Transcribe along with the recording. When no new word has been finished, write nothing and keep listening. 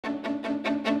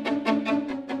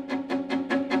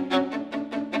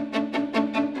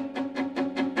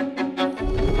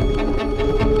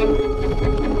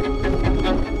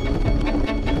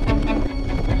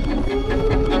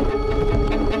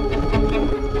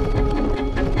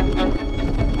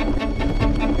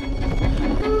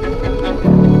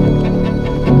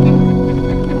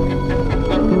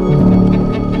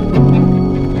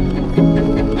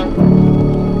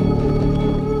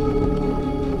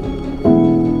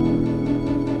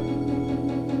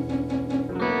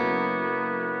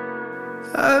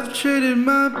I've traded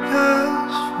my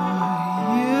past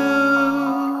for you.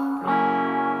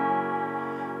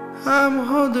 I'm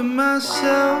holding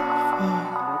myself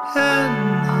for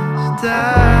endless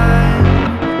time.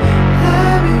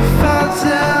 Let me fall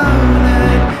down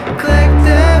and collect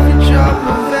every drop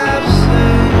of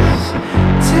absence,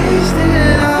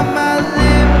 tasting on my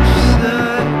lips.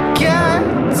 Got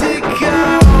to go.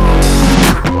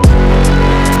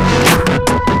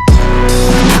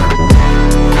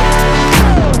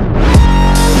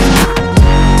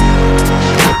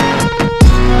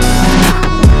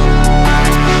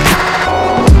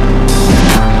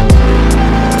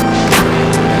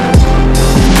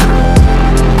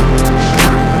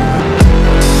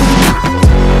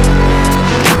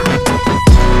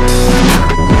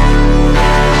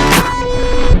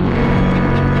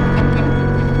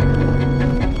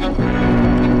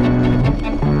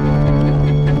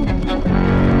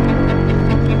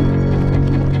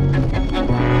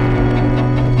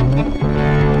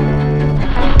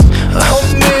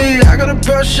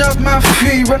 Brush off my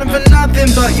feet, running for nothing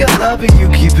but your love, and you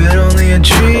keep it only a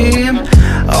dream.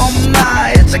 Oh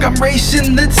my, it's like I'm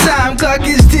racing, the time clock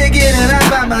is ticking, and I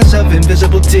find myself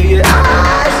invisible to your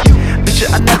eyes. Make sure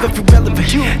I never feel relevant.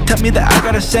 Tell me that I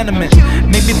got a sentiment,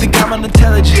 make me think I'm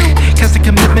unintelligent. Cast a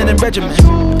commitment and regiment.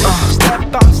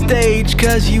 Step on stage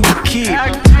cause you keep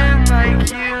acting like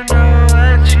you know